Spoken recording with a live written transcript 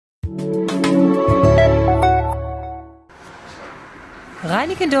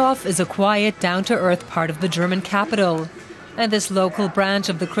Reinickendorf is a quiet, down-to-earth part of the German capital. And this local branch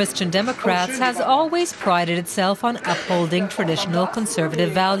of the Christian Democrats has always prided itself on upholding traditional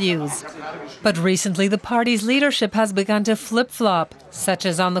conservative values. But recently the party's leadership has begun to flip-flop, such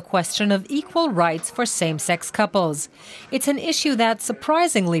as on the question of equal rights for same-sex couples. It's an issue that,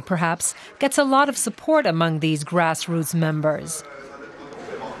 surprisingly perhaps, gets a lot of support among these grassroots members.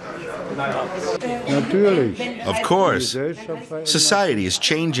 Of course. Society is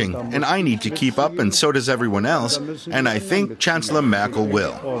changing, and I need to keep up, and so does everyone else, and I think Chancellor Merkel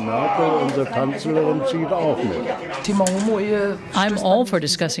will. I'm all for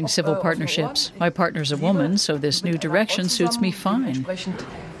discussing civil partnerships. My partner's a woman, so this new direction suits me fine.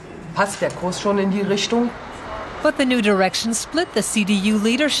 But the new direction split the CDU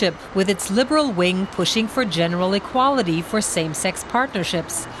leadership, with its liberal wing pushing for general equality for same-sex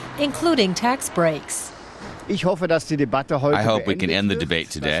partnerships, including tax breaks. I hope we can end the debate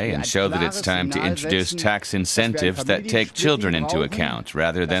today and show that it's time to introduce tax incentives that take children into account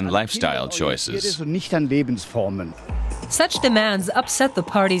rather than lifestyle choices. Such demands upset the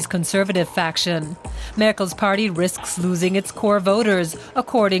party's conservative faction. Merkel's party risks losing its core voters,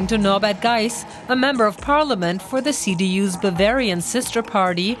 according to Norbert Geiss, a member of parliament for the CDU's Bavarian sister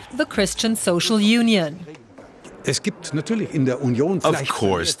party, the Christian Social Union. Of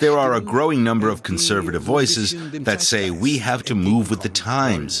course, there are a growing number of conservative voices that say we have to move with the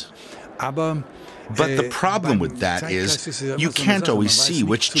times. But the problem with that is you can't always see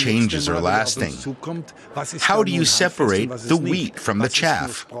which changes are lasting. How do you separate the wheat from the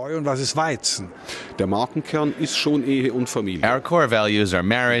chaff? Our core values are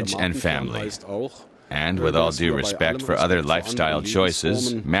marriage and family. And with all due respect for other lifestyle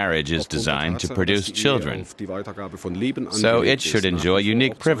choices, marriage is designed to produce children. So it should enjoy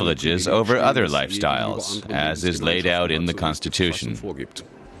unique privileges over other lifestyles, as is laid out in the Constitution.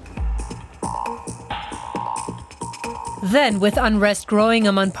 Then, with unrest growing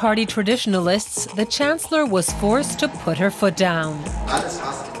among party traditionalists, the Chancellor was forced to put her foot down.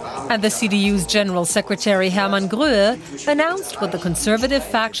 And the CDU's General Secretary Hermann Gröhe announced what the conservative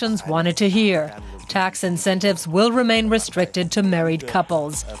factions wanted to hear. Tax incentives will remain restricted to married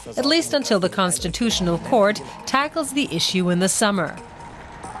couples, at least until the Constitutional Court tackles the issue in the summer.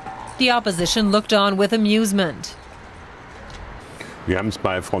 The opposition looked on with amusement.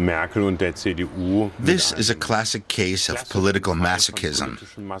 This is a classic case of political masochism.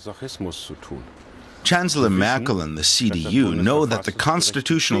 Chancellor Merkel and the CDU know that the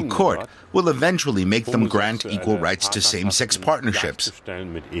Constitutional Court will eventually make them grant equal rights to same-sex partnerships.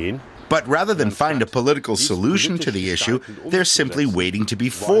 But rather than find a political solution to the issue, they're simply waiting to be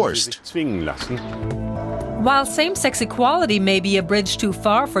forced. While same-sex equality may be a bridge too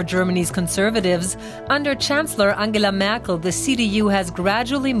far for Germany's conservatives, under Chancellor Angela Merkel, the CDU has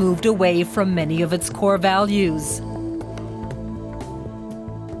gradually moved away from many of its core values.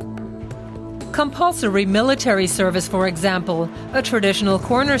 Compulsory military service, for example, a traditional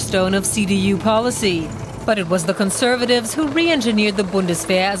cornerstone of CDU policy. But it was the conservatives who re-engineered the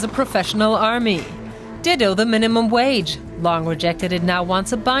Bundeswehr as a professional army. Ditto the minimum wage. Long rejected, it now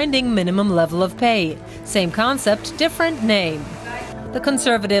wants a binding minimum level of pay. Same concept, different name. The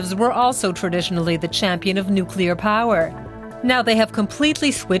conservatives were also traditionally the champion of nuclear power. Now they have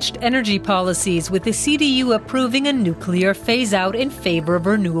completely switched energy policies, with the CDU approving a nuclear phase-out in favor of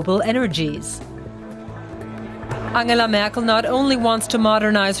renewable energies. Angela Merkel not only wants to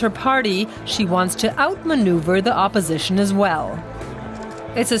modernize her party, she wants to outmaneuver the opposition as well.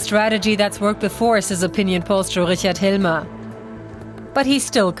 It's a strategy that's worked before, says opinion pollster Richard Hilmer. But he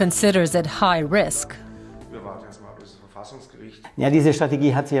still considers it high risk.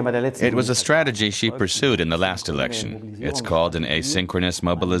 It was a strategy she pursued in the last election. It's called an asynchronous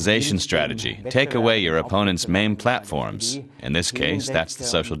mobilization strategy. Take away your opponent's main platforms. In this case, that's the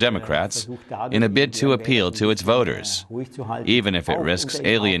Social Democrats, in a bid to appeal to its voters, even if it risks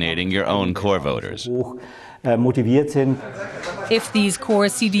alienating your own core voters. If these core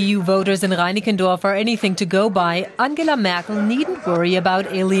CDU voters in Reinickendorf are anything to go by, Angela Merkel needn't worry about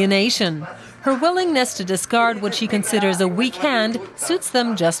alienation. Her willingness to discard what she considers a weak hand suits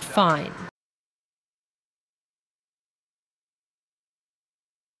them just fine.